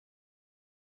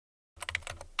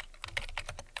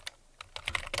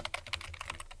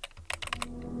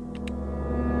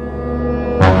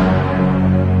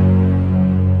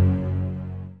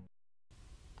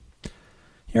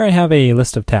Here I have a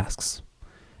list of tasks,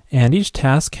 and each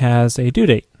task has a due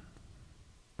date.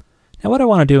 Now what I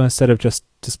want to do instead of just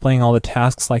displaying all the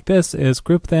tasks like this is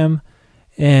group them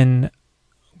in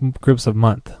groups of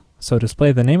month. So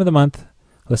display the name of the month,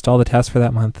 list all the tasks for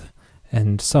that month,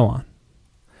 and so on.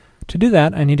 To do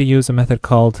that, I need to use a method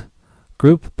called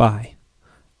group by.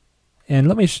 And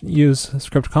let me use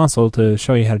Script Console to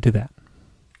show you how to do that.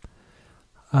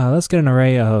 Let's get an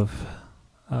array of,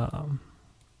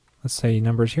 let's say,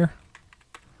 numbers here.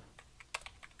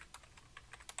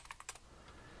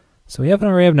 So we have an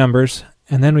array of numbers,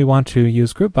 and then we want to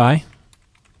use group by.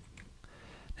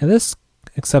 Now this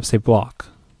accepts a block,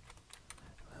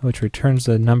 which returns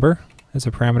a number as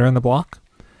a parameter in the block.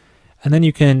 And then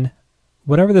you can,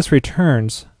 whatever this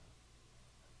returns,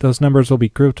 those numbers will be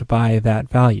grouped by that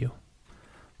value.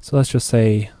 So let's just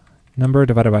say number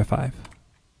divided by 5.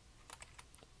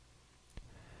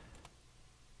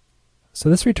 So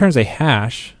this returns a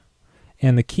hash,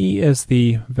 and the key is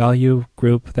the value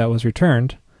group that was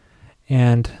returned,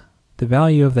 and the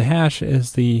value of the hash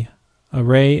is the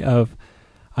array of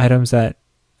items that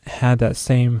had that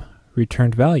same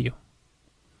returned value.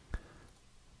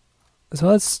 So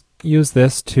let's use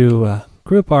this to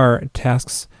group our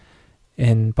tasks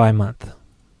in by month.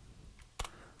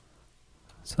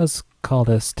 So let's call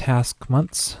this task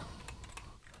months.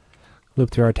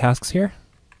 Loop through our tasks here.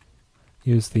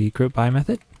 Use the group by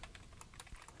method.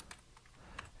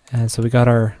 And so we got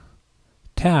our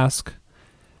task.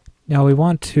 Now we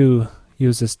want to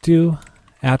use this due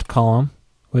at column,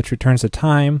 which returns the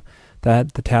time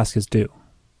that the task is due.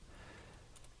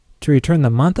 To return the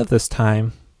month of this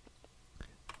time,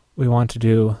 we want to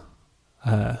do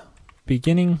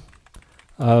beginning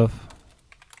of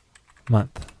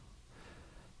month.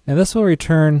 Now this will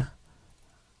return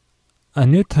a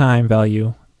new time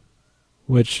value,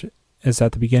 which is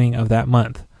at the beginning of that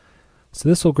month. So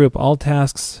this will group all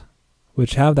tasks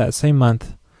which have that same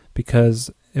month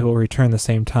because it will return the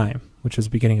same time, which is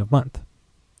beginning of month.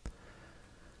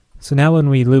 So now when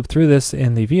we loop through this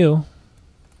in the view,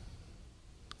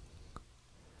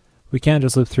 we can't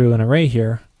just loop through an array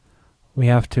here. We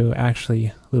have to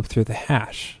actually loop through the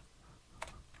hash.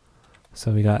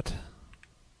 So we got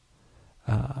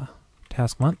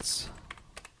task months.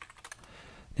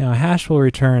 Now a hash will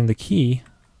return the key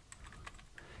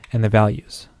and the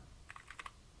values.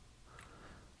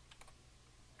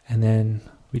 And then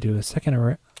we do a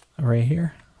second array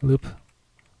here, loop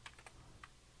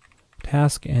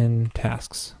task and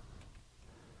tasks.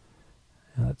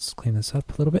 Now let's clean this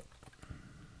up a little bit.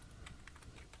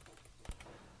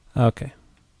 Okay.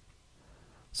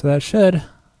 So that should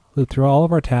loop through all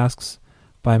of our tasks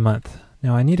by month.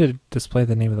 Now I need to display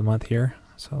the name of the month here,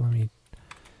 so let me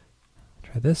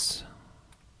try this.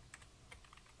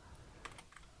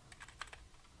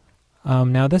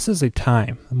 Now this is a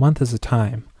time. The month is a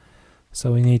time.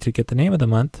 So we need to get the name of the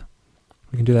month.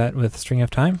 We can do that with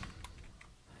string_time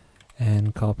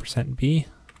and call %b.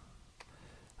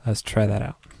 Let's try that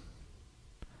out.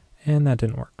 And that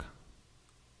didn't work.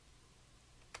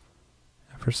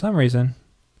 For some reason,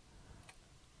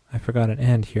 I forgot an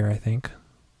end here, I think.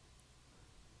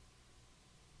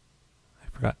 I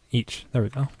forgot each. There we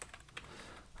go.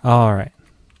 All right.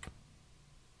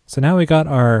 So now we got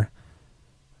our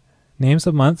names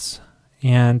of months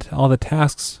and all the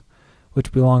tasks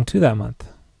which belong to that month.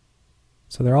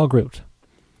 So they're all grouped.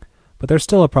 But there's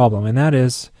still a problem, and that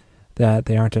is that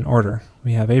they aren't in order.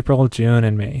 We have April, June,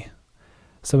 and May.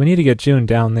 So we need to get June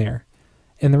down there.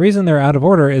 And the reason they're out of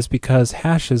order is because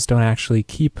hashes don't actually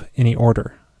keep any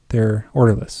order. They're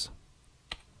orderless.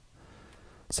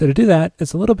 So to do that,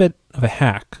 it's a little bit of a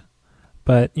hack,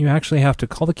 but you actually have to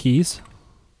call the keys.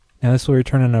 Now this will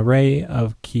return an array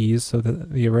of keys, so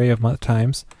the array of month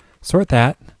times. Sort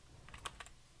that,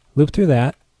 loop through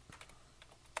that.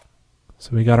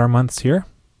 So we got our months here.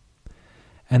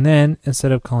 And then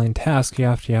instead of calling task, you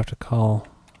have to call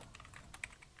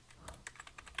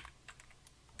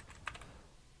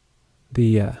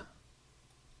the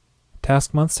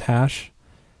task months hash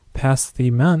past the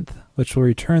month, which will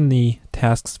return the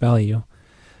task's value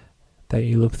that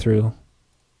you loop through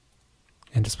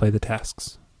and display the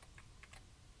tasks.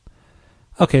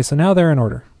 Okay, so now they're in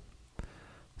order.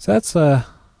 So that's a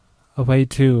way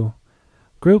to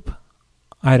group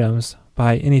items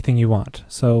by anything you want.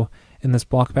 So in this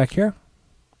block back here,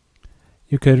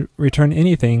 you could return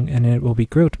anything and it will be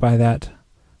grouped by that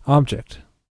object.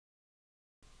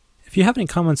 If you have any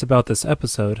comments about this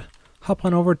episode, hop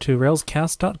on over to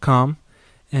railscast.com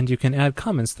and you can add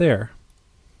comments there.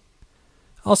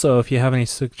 Also, if you have any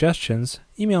suggestions,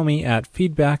 email me at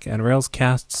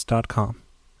feedback@railscasts.com.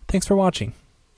 Thanks for watching.